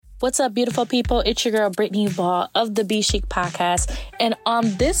What's up, beautiful people? It's your girl, Brittany Ball of the Be Chic Podcast. And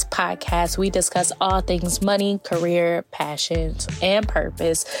on this podcast, we discuss all things money, career, passions, and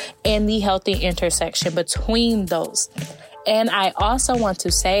purpose, and the healthy intersection between those. And I also want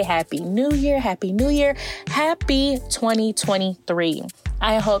to say Happy New Year, Happy 2023.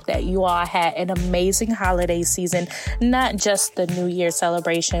 I hope that you all had an amazing holiday season, not just the New Year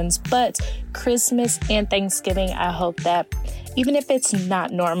celebrations, but Christmas and Thanksgiving. I hope that even if it's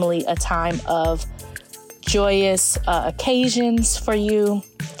not normally a time of joyous occasions for you,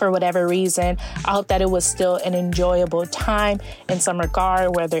 for whatever reason, I hope that it was still an enjoyable time in some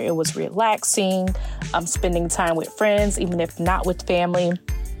regard, whether it was relaxing, spending time with friends, even if not with family.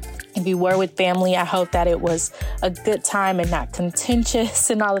 If you were with family, I hope that it was a good time and not contentious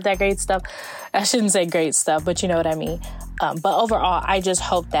and all of that great stuff. I shouldn't say great stuff, but you know what I mean. But overall, I just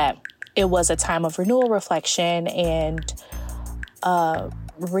hope that it was a time of renewal, reflection, and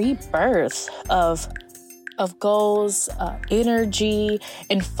rebirth of goals, energy,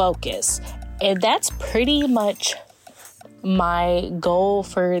 and focus. And that's pretty much my goal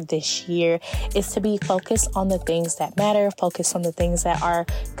for this year, is to be focused on the things that matter, focus on the things that are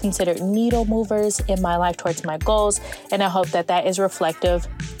considered needle movers in my life towards my goals. And I hope that that is reflective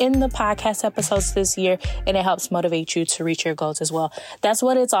in the podcast episodes this year, and it helps motivate you to reach your goals as well. That's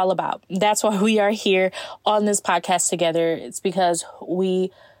what it's all about. That's why we are here on this podcast together. It's because we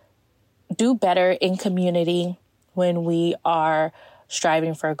do better in community when we are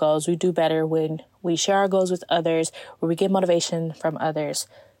striving for goals. We do better when we share our goals with others, where we get motivation from others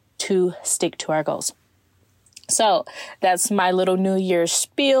to stick to our goals. So that's my little New Year's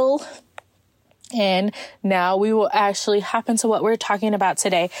spiel. And now we will actually hop into what we're talking about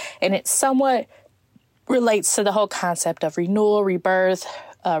today. And it somewhat relates to the whole concept of renewal, rebirth,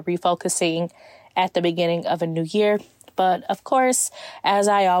 refocusing at the beginning of a new year. But of course, as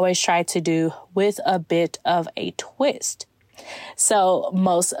I always try to do, with a bit of a twist. So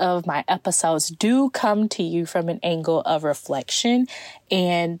most of my episodes do come to you from an angle of reflection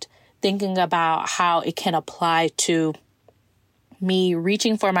and thinking about how it can apply to me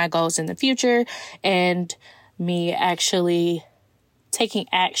reaching for my goals in the future and me actually taking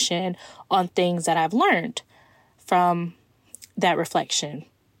action on things that I've learned from that reflection.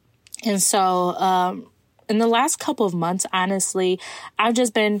 And so, in the last couple of months, honestly, I've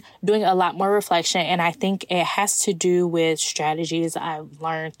just been doing a lot more reflection, and I think it has to do with strategies I've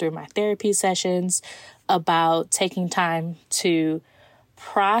learned through my therapy sessions about taking time to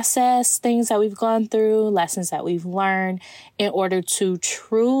process things that we've gone through, lessons that we've learned, in order to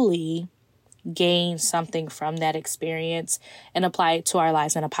truly gain something from that experience and apply it to our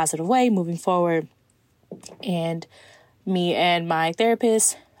lives in a positive way moving forward. And me and my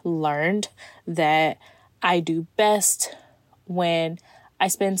therapist learned that I do best when I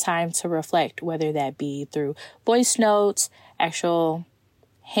spend time to reflect, whether that be through voice notes, actual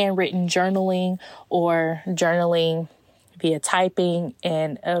handwritten journaling, or journaling via typing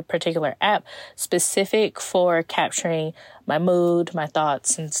in a particular app specific for capturing my mood, my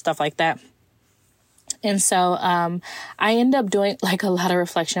thoughts, and stuff like that. And so I end up doing like a lot of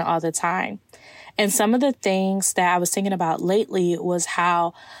reflection all the time. And some of the things that I was thinking about lately was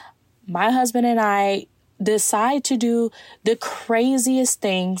how my husband and I decide to do the craziest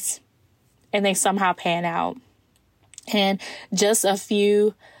things and they somehow pan out. And just a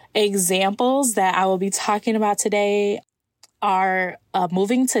few examples that I will be talking about today are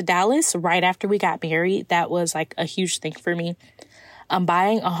moving to Dallas right after we got married. That was like a huge thing for me.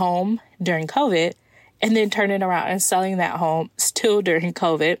 Buying a home during COVID and then turning around and selling that home still during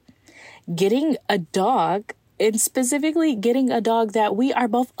COVID. Getting a dog, and specifically getting a dog that we are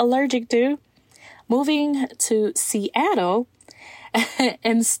both allergic to. Moving to Seattle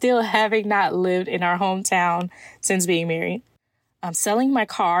and still having not lived in our hometown since being married. I'm selling my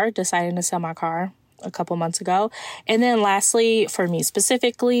car, deciding to sell my car a couple months ago. And then lastly, for me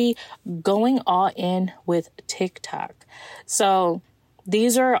specifically, going all in with TikTok. So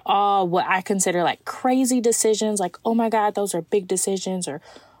these are all what I consider like crazy decisions. Like, oh my God, those are big decisions. Or,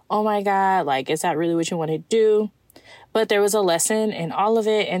 oh my God, like, is that really what you want to do? But there was a lesson in all of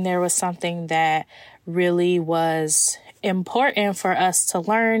it, and there was something that really was important for us to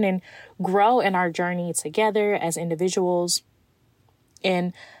learn and grow in our journey together as individuals.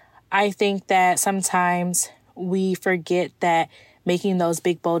 And I think that sometimes we forget that making those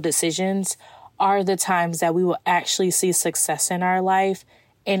big, bold decisions are the times that we will actually see success in our life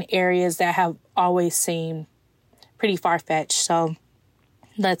in areas that have always seemed pretty far-fetched. So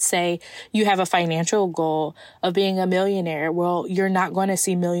let's say you have a financial goal of being a millionaire. Well, you're not going to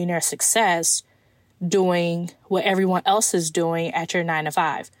see millionaire success doing what everyone else is doing at your 9 to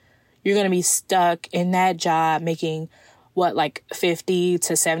 5. you're going to be stuck in that job making like 50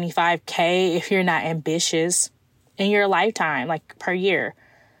 to 75K if you're not ambitious in your lifetime, like per year.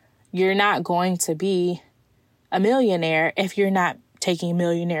 You're not going to be a millionaire if you're not taking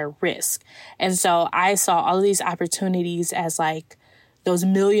millionaire risk. And so I saw all of these opportunities as like those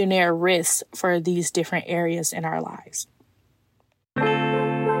millionaire risks for these different areas in our lives.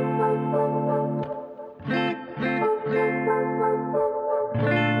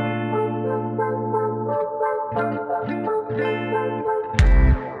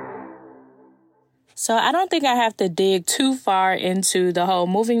 So I don't think I have to dig too far into the whole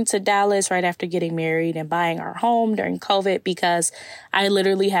moving to Dallas right after getting married and buying our home during COVID, because I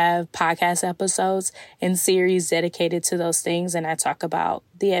literally have podcast episodes and series dedicated to those things. And I talk about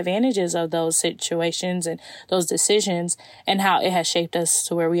the advantages of those situations and those decisions and how it has shaped us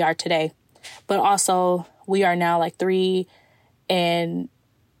to where we are today. But also we are now like 3 and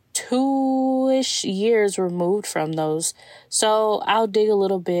 2-ish years removed from those. So I'll dig a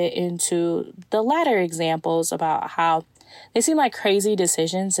little bit into the latter examples about how they seem like crazy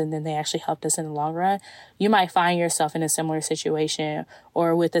decisions and then they actually helped us in the long run. You might find yourself in a similar situation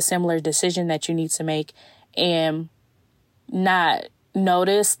or with a similar decision that you need to make and not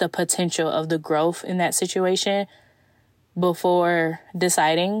notice the potential of the growth in that situation before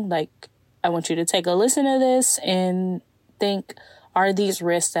deciding. Like, I want you to take a listen to this and think, are these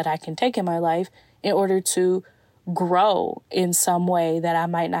risks that I can take in my life in order to grow in some way that I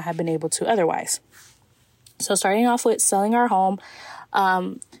might not have been able to otherwise? So starting off with selling our home,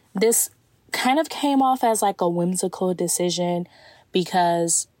 this kind of came off as like a whimsical decision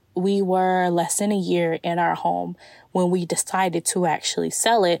because we were less than a year in our home when we decided to actually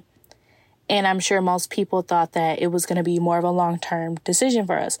sell it. And I'm sure most people thought that it was going to be more of a long-term decision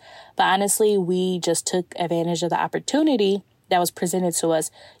for us. But honestly, we just took advantage of the opportunity that was presented to us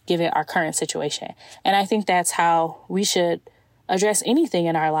given our current situation. And I think that's how we should address anything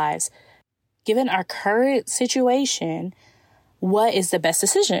in our lives. Given our current situation, what is the best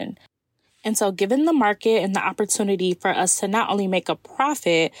decision? And so given the market and the opportunity for us to not only make a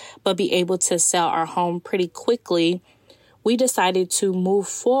profit, but be able to sell our home pretty quickly, we decided to move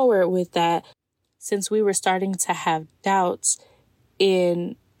forward with that since we were starting to have doubts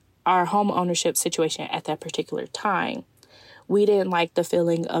in our home ownership situation at that particular time. We didn't like the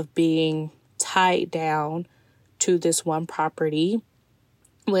feeling of being tied down to this one property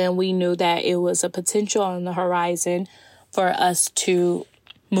when we knew that it was a potential on the horizon for us to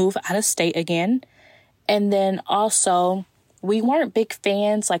move out of state again. And then also, we weren't big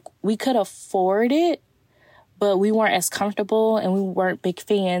fans. Like, we could afford it, but we weren't as comfortable and we weren't big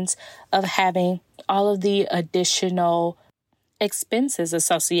fans of having all of the additional expenses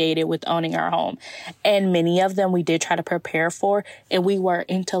associated with owning our home. And many of them we did try to prepare for, and we were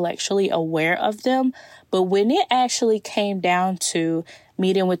intellectually aware of them. But when it actually came down to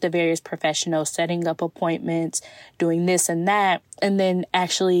meeting with the various professionals, setting up appointments, doing this and that, and then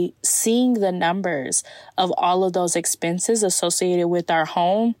actually seeing the numbers of all of those expenses associated with our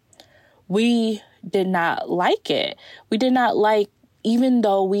home, we did not like it. We did not like, even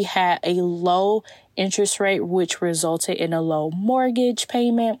though we had a low interest rate, which resulted in a low mortgage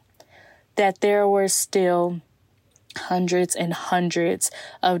payment, that there were still hundreds and hundreds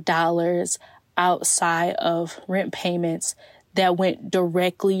of dollars outside of rent payments that went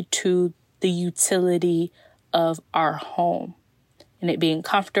directly to the utility of our home and it being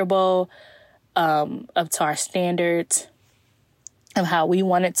comfortable, up to our standards of how we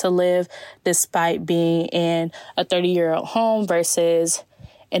wanted to live, despite being in a 30-year-old home versus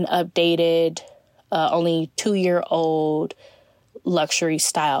an updated, only 2-year-old luxury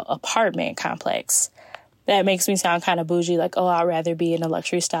style apartment complex. That makes me sound kind of bougie, like, oh, I'd rather be in a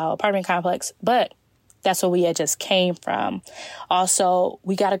luxury style apartment complex. But that's what we had just came from. Also,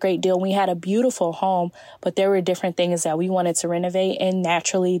 we got a great deal. We had a beautiful home, but there were different things that we wanted to renovate. And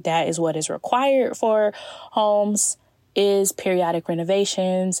naturally, that is what is required for homes, is periodic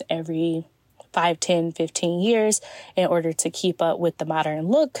renovations every 5, 10, 15 years in order to keep up with the modern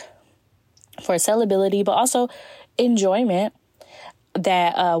look for sellability, but also enjoyment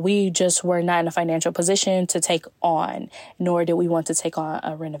that we just were not in a financial position to take on, nor did we want to take on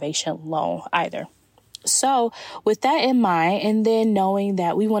a renovation loan either. So with that in mind, and then knowing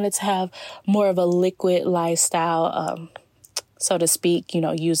that we wanted to have more of a liquid lifestyle, so to speak,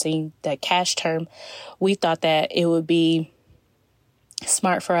 using the cash term, we thought that it would be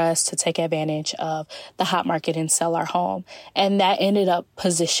smart for us to take advantage of the hot market and sell our home. And that ended up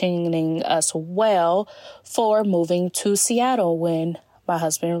positioning us well for moving to Seattle when my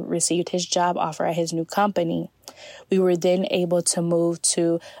husband received his job offer at his new company. We were then able to move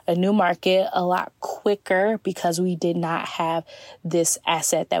to a new market a lot quicker because we did not have this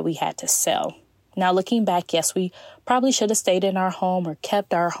asset that we had to sell. Now, looking back, yes, we probably should have stayed in our home or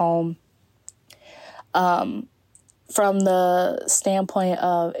kept our home. From the standpoint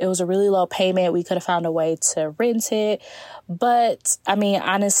of it was a really low payment, we could have found a way to rent it. But I mean,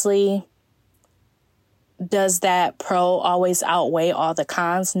 honestly, does that pro always outweigh all the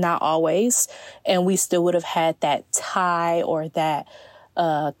cons? Not always. And we still would have had that tie or that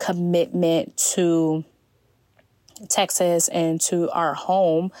commitment to Texas and to our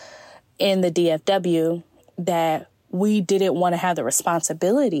home in the DFW that we didn't want to have the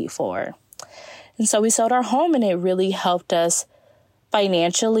responsibility for. And so we sold our home, and it really helped us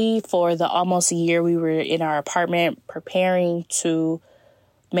financially for the almost a year we were in our apartment preparing to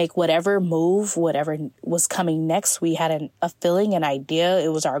make whatever move, whatever was coming next. We had a feeling, an idea.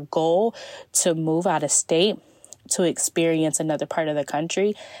 It was our goal to move out of state, to experience another part of the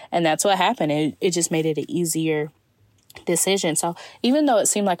country. And that's what happened. It just made it an easier decision. So even though it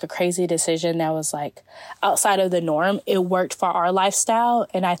seemed like a crazy decision that was like outside of the norm, it worked for our lifestyle.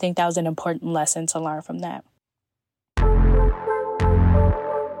 And I think that was an important lesson to learn from that.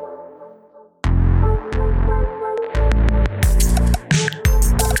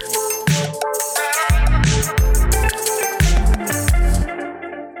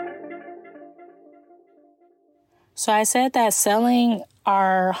 So I said that selling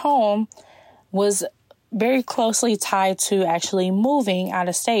our home was very closely tied to actually moving out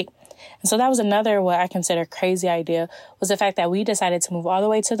of state. And so that was another what I consider crazy idea, was the fact that we decided to move all the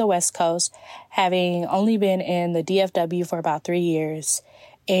way to the West Coast, having only been in the DFW for about 3 years.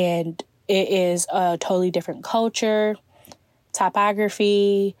 And it is a totally different culture,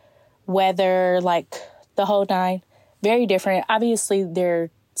 topography, weather, like the whole nine. Very different. Obviously, there are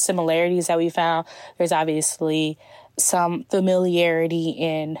similarities that we found. There's obviously some familiarity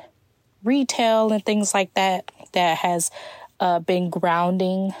in retail and things like that has been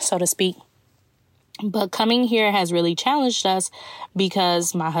grounding, so to speak. But coming here has really challenged us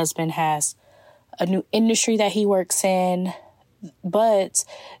because my husband has a new industry that he works in, but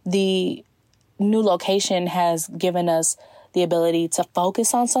the new location has given us the ability to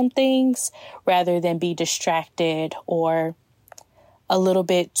focus on some things rather than be distracted or a little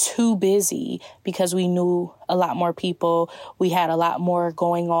bit too busy, because we knew a lot more people. We had a lot more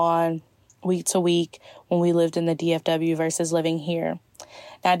going on week to week when we lived in the DFW versus living here.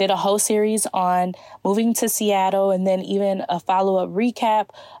 Now, I did a whole series on moving to Seattle and then even a follow-up recap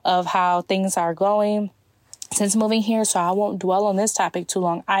of how things are going since moving here, so I won't dwell on this topic too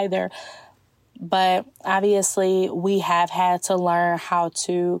long either. But obviously, we have had to learn how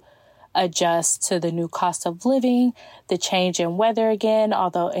to adjust to the new cost of living, the change in weather again,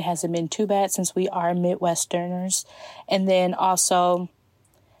 although it hasn't been too bad since we are Midwesterners. And then also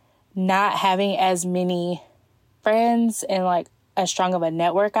not having as many friends and like as strong of a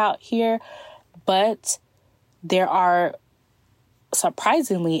network out here. But there are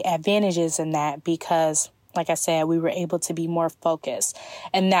surprisingly advantages in that because, like I said, we were able to be more focused.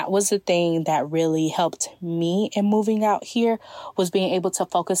 And that was the thing that really helped me in moving out here, was being able to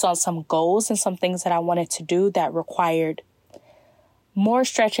focus on some goals and some things that I wanted to do that required more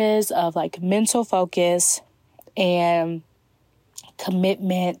stretches of like mental focus and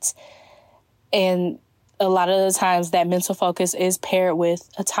commitment. And a lot of the times that mental focus is paired with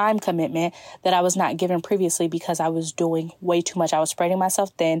a time commitment that I was not given previously because I was doing way too much. I was spreading myself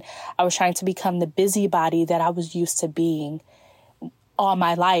thin. I was trying to become the busybody that I was used to being all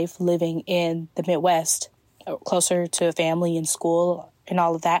my life living in the Midwest, closer to family and school and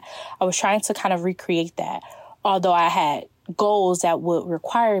all of that. I was trying to kind of recreate that, although I had goals that would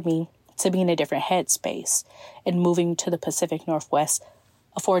require me to be in a different headspace, and moving to the Pacific Northwest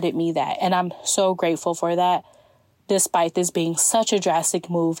afforded me that. And I'm so grateful for that, despite this being such a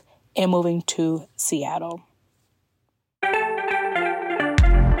drastic move and moving to Seattle.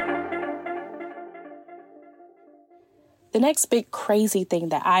 The next big crazy thing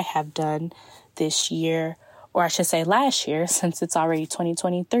that I have done this year, or I should say last year, since it's already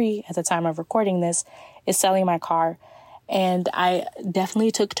 2023 at the time of recording this, is selling my car. And I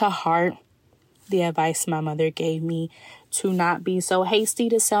definitely took to heart the advice my mother gave me to not be so hasty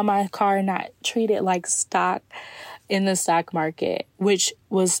to sell my car, not treat it like stock in the stock market, which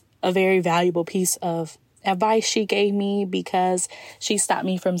was a very valuable piece of advice she gave me because she stopped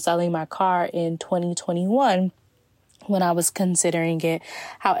me from selling my car in 2021 when I was considering it.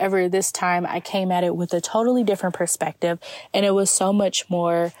 However, this time I came at it with a totally different perspective, and it was so much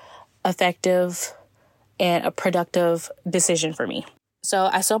more effective and a productive decision for me. So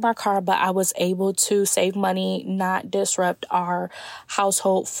I sold my car, but I was able to save money, not disrupt our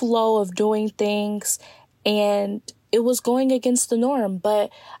household flow of doing things. And it was going against the norm,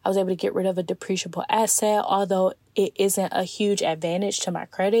 but I was able to get rid of a depreciable asset, although it isn't a huge advantage to my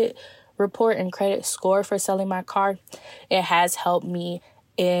credit report and credit score for selling my car. It has helped me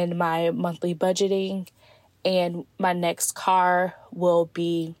in my monthly budgeting, and my next car will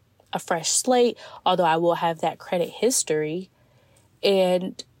be a fresh slate, although I will have that credit history.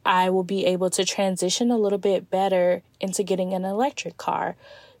 And I will be able to transition a little bit better into getting an electric car.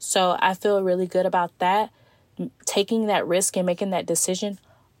 So I feel really good about that, taking that risk and making that decision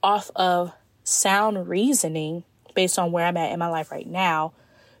off of sound reasoning based on where I'm at in my life right now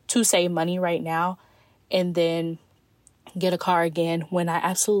to save money right now and then get a car again when I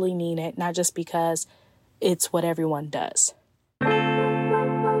absolutely need it, not just because it's what everyone does.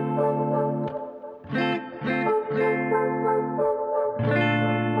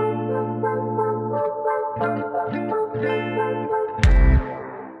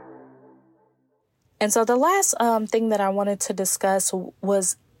 And so the last thing that I wanted to discuss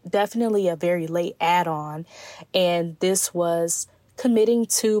was definitely a very late add-on, and this was committing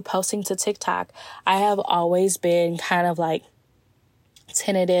to posting to TikTok. I have always been kind of like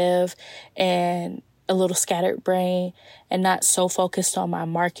tentative and a little scattered brain and not so focused on my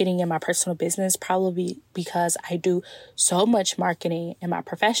marketing and my personal business, probably because I do so much marketing in my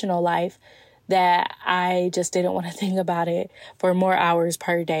professional life that I just didn't want to think about it for more hours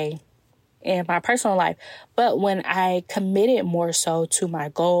per day in my personal life. But when I committed more so to my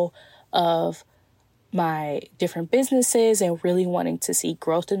goal of my different businesses and really wanting to see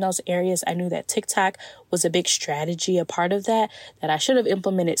growth in those areas, I knew that TikTok was a big strategy, a part of that I should have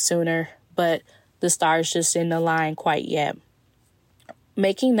implemented sooner, but the stars just didn't align quite yet.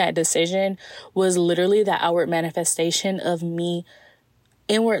 Making that decision was literally the outward manifestation of me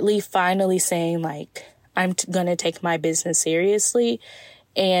inwardly finally saying, like, I'm going to take my business seriously.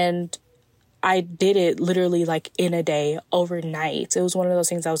 And I did it literally like in a day, overnight. It was one of those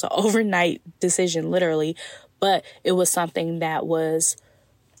things that was an overnight decision, literally, but it was something that was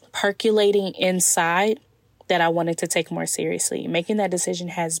percolating inside that I wanted to take more seriously. Making that decision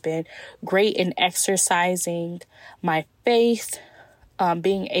has been great in exercising my faith,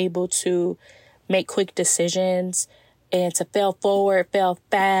 being able to make quick decisions and to fail forward, fail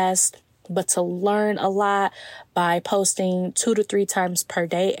fast, but to learn a lot by posting 2 to 3 times per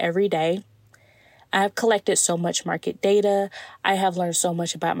day, every day. I have collected so much market data. I have learned so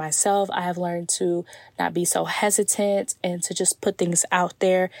much about myself. I have learned to not be so hesitant and to just put things out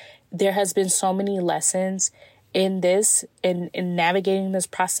there. There has been so many lessons in this, in navigating this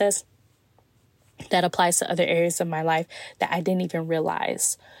process that applies to other areas of my life that I didn't even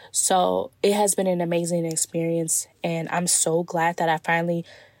realize. So it has been an amazing experience, and I'm so glad that I finally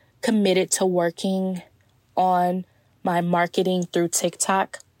committed to working on my marketing through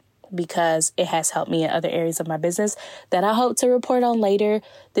TikTok, because it has helped me in other areas of my business that I hope to report on later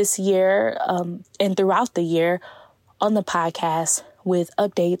this year and throughout the year on the podcast with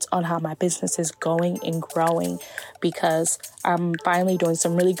updates on how my business is going and growing, because I'm finally doing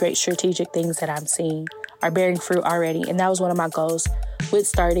some really great strategic things that I'm seeing are bearing fruit already. And that was one of my goals with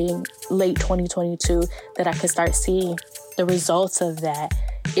starting late 2022, that I could start seeing the results of that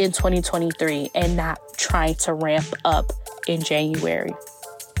in 2023 and not trying to ramp up in January.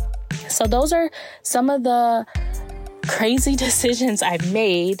 So those are some of the crazy decisions I've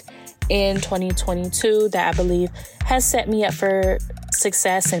made in 2022 that I believe has set me up for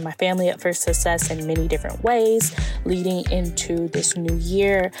success and my family up for success in many different ways leading into this new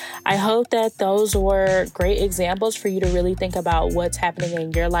year. I hope that those were great examples for you to really think about what's happening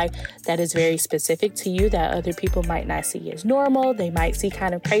in your life that is very specific to you, that other people might not see as normal. They might see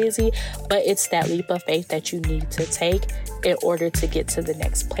kind of crazy, but it's that leap of faith that you need to take in order to get to the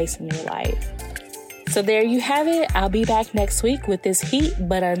next place in your life. So there you have it. I'll be back next week with this heat,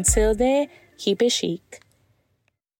 but until then, keep it chic.